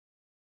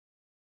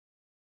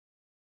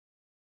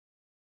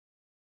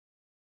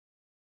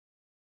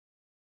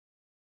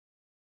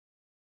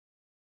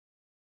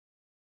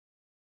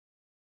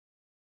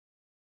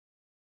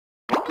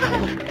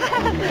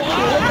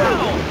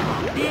Wow!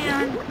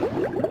 Man.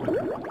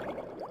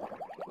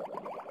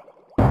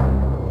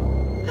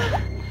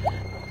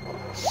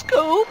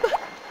 Scoob?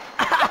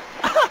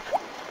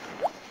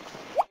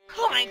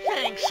 My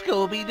thanks,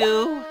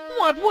 Scooby-Doo.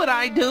 What would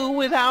I do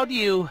without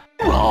you?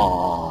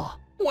 Oh.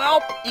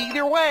 Well,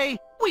 either way,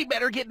 we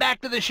better get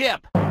back to the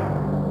ship.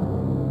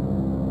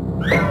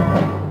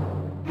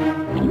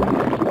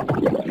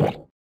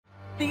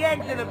 The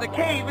exit of the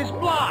cave is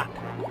blocked.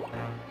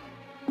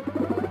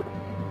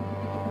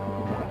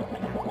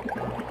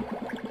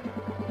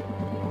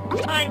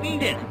 I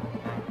need it.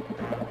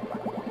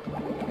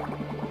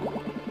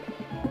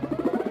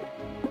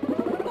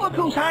 Look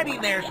who's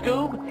hiding there,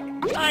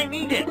 Scoob. I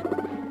need it.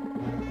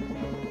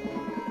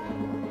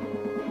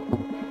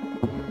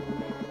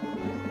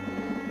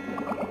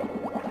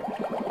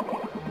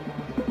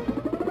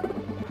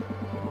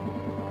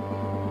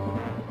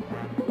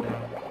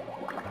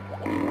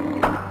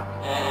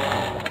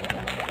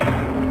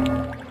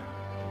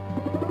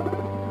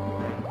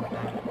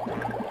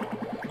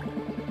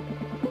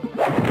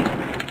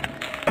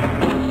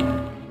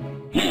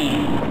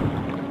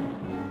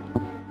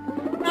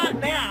 Not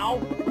now.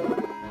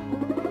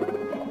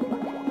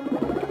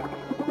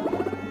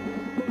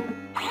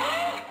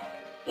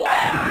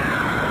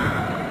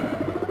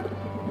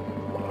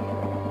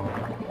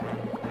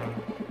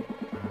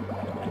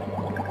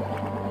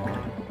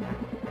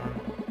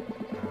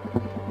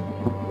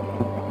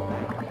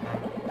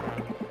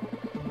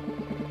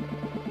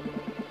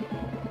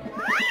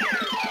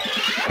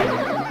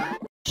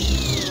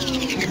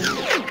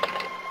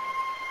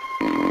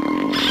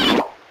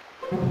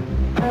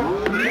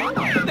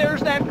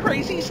 There's that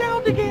crazy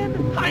sound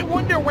again. I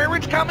wonder where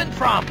it's coming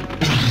from.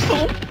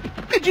 Oh,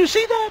 did you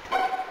see that?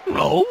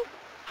 No.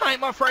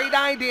 I'm afraid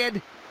I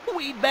did.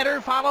 We'd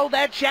better follow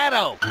that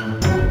shadow.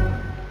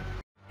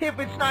 If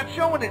it's not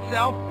showing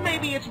itself,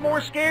 maybe it's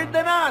more scared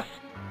than us.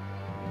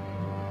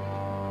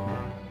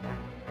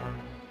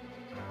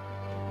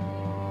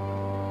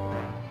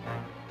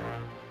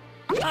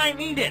 I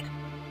need it.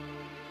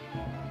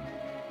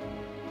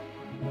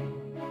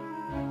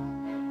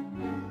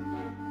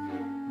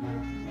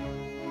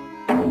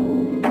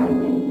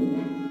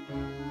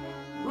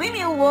 Leave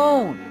me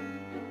alone.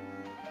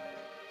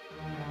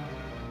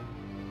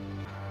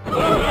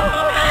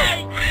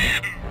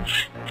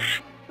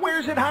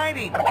 Where's it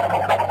hiding?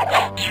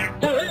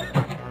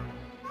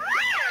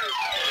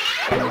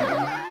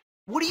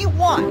 What do you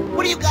want?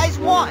 What do you guys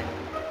want?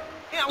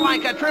 Yeah,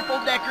 like a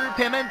triple-decker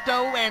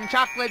pimento and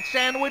chocolate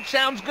sandwich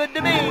sounds good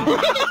to me.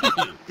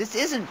 This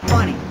isn't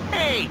funny.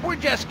 Hey, we're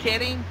just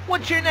kidding.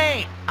 What's your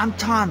name? I'm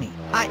Tommy.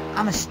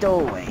 I'm a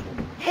stowaway.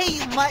 Hey,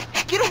 you mutt!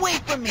 Get away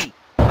from me!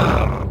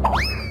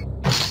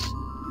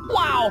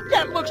 Wow,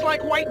 that looks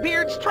like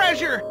Whitebeard's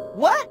treasure.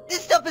 What?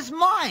 This stuff is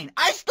mine.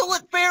 I stole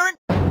it fair and...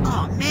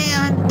 Oh,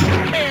 man.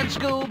 Man,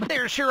 Scoob,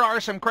 there sure are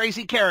some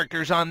crazy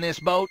characters on this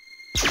boat.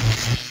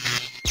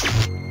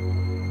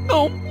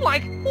 Oh,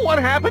 like, what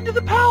happened to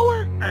the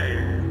power?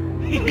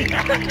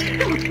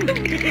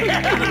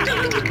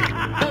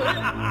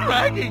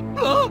 Raggy,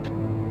 look!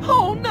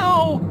 Oh,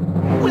 no!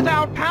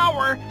 Without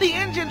power, the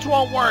engines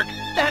won't work.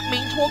 That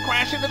means we'll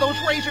crash into those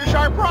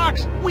razor-sharp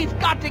rocks. We've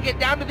got to get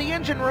down to the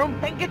engine room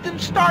and get them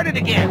started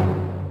again.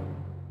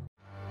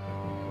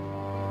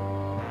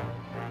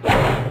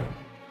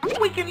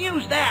 We can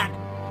use that.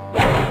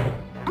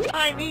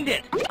 I need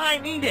it. I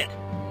need it.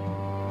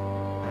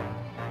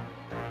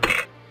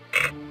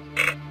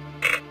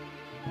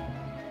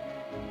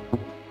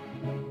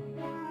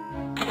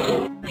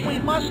 We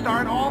must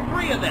start all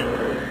three of them.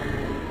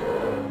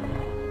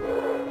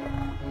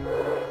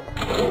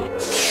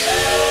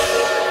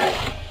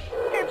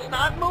 It's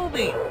not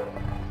moving.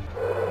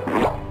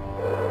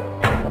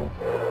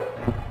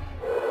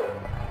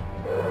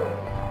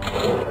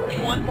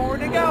 One more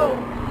to go.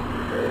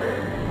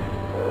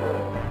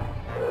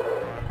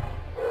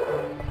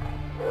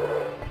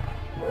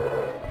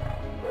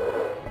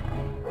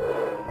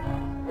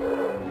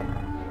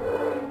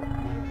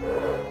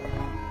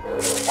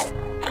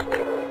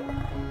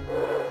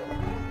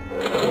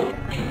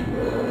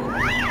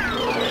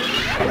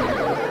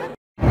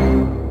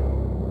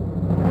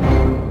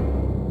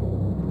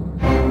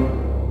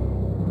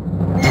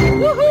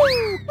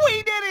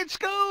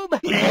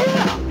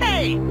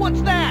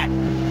 What's that?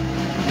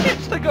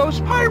 It's the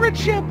ghost pirate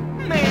ship!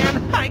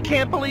 Man, I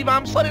can't believe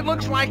but it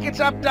looks like it's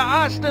up to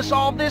us to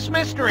solve this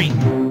mystery.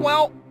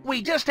 Well,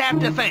 we just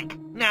have to think.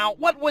 Now,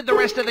 what would the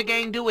rest of the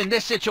gang do in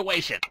this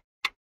situation?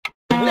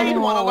 They'd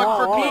want to look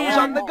for clues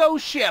on the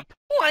ghost ship.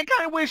 Like,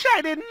 I wish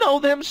I didn't know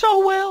them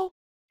so well.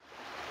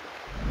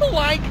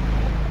 Like,